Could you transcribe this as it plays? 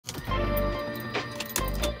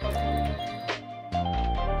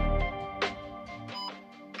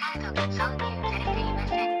Everyone,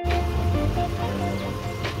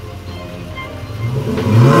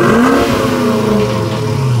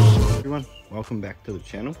 welcome back to the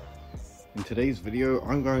channel. In today's video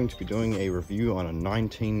I'm going to be doing a review on a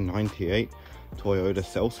 1998 Toyota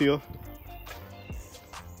Celsior.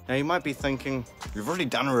 Now you might be thinking, we've already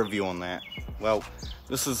done a review on that. Well,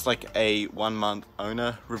 this is like a 1 month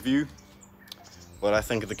owner review. What I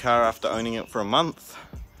think of the car after owning it for a month,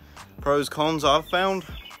 pros, cons I've found,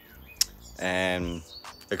 and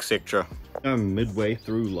etc. I'm midway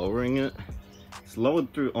through lowering it. It's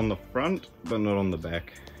lowered through on the front, but not on the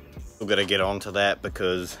back. We're gonna get onto that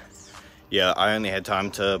because, yeah, I only had time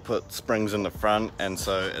to put springs in the front, and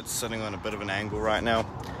so it's sitting on a bit of an angle right now.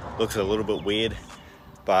 Looks a little bit weird,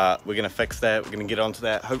 but we're gonna fix that. We're gonna get onto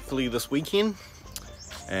that hopefully this weekend,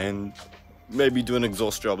 and maybe do an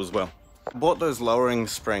exhaust job as well. I bought those lowering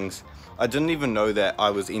springs. I didn't even know that I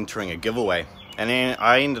was entering a giveaway, and then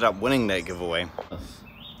I ended up winning that giveaway.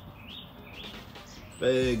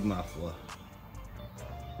 Big muffler.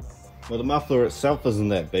 Well, the muffler itself isn't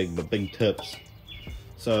that big, but big tips.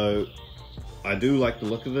 So I do like the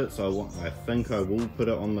look of it, so I think I will put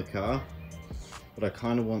it on the car, but I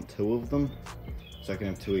kind of want two of them so I can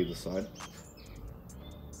have two either side.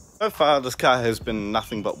 So far this car has been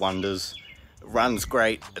nothing but wonders. It runs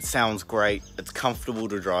great, it sounds great, it's comfortable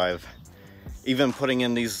to drive. Even putting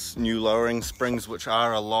in these new lowering springs, which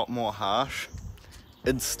are a lot more harsh,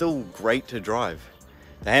 it's still great to drive.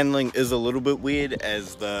 The handling is a little bit weird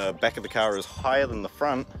as the back of the car is higher than the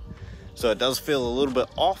front, so it does feel a little bit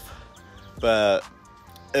off, but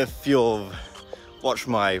if you've watched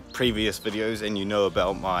my previous videos and you know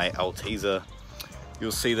about my Alteza,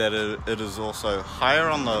 you'll see that it is also higher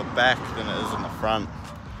on the back than it is on the front.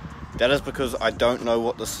 That is because I don't know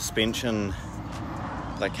what the suspension,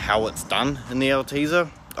 like how it's done in the Alteza.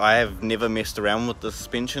 I have never messed around with the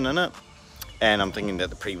suspension in it. And I'm thinking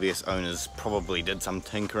that the previous owners probably did some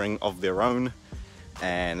tinkering of their own,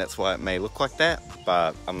 and that's why it may look like that,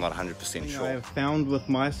 but I'm not 100% sure. I have found with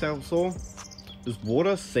my Celsior is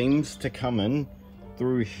water seems to come in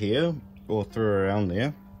through here or through around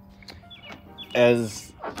there,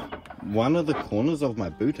 as one of the corners of my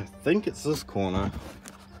boot, I think it's this corner,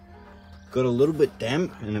 got a little bit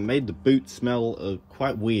damp and it made the boot smell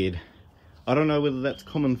quite weird. I don't know whether that's a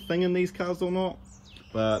common thing in these cars or not,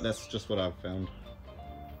 but that's just what I've found.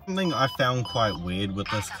 Something I found quite weird with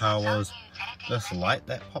this car was this light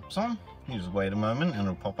that pops on. You just wait a moment and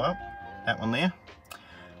it'll pop up. That one there.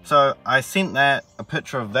 So I sent a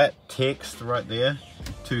picture of that text right there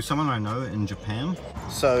to someone I know in Japan.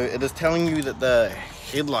 So it is telling you that the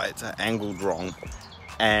headlights are angled wrong.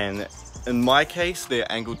 And in my case,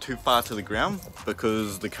 they're angled too far to the ground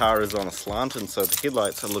because the car is on a slant, and so the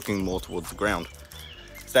headlights are looking more towards the ground.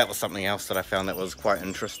 That was something else that I found that was quite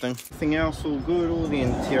interesting. Everything else all good, all the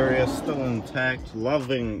interior still intact.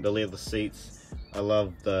 Loving the leather seats. I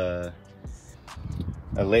love the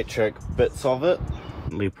electric bits of it.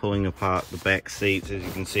 We're pulling apart the back seats, as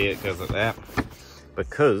you can see it goes like that,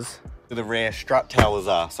 because the rear strut towers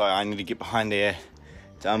are, so I need to get behind there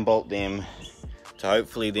to unbolt them to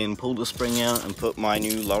hopefully then pull the spring out and put my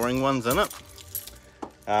new lowering ones in it.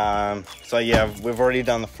 So yeah, we've already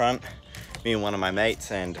done the front, me and one of my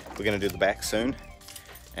mates, and we're gonna do the back soon,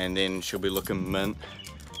 and then she'll be looking mint.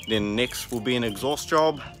 Then next will be an exhaust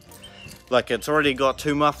job. Like, it's already got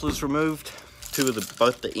two mufflers removed,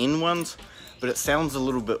 both the end ones, but it sounds a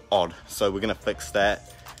little bit odd, so we're gonna fix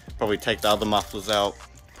that. Probably take the other mufflers out,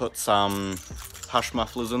 put some hush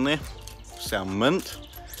mufflers in there, sound mint.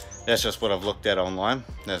 That's just what I've looked at online.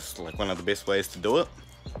 That's like one of the best ways to do it.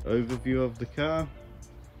 Overview of the car.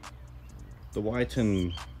 The white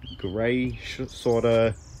and grey sort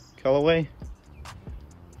of colorway.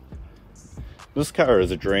 This car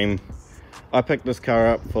is a dream. I picked this car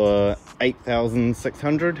up for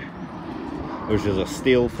 $8,600, which is a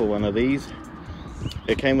steal for one of these.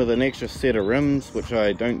 It came with an extra set of rims, which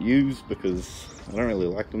I don't use because I don't really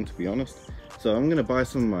like them, to be honest. So I'm gonna buy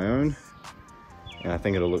some of my own, and I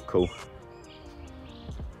think it'll look cool.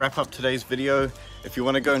 Wrap up today's video. If you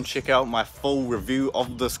want to go and check out my full review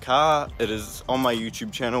of this car, it is on my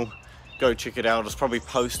YouTube channel. Go check it out. It's probably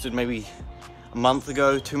posted maybe a month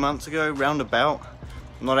ago, 2 months ago, roundabout.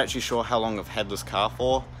 I'm not actually sure how long I've had this car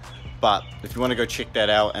for, but if you want to go check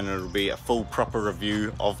that out, and it'll be a full proper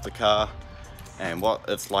review of the car and what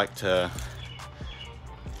it's like to,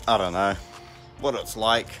 I don't know, what it's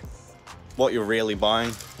like, what you're really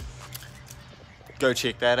buying. Go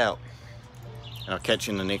check that out, and I'll catch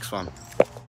you in the next one.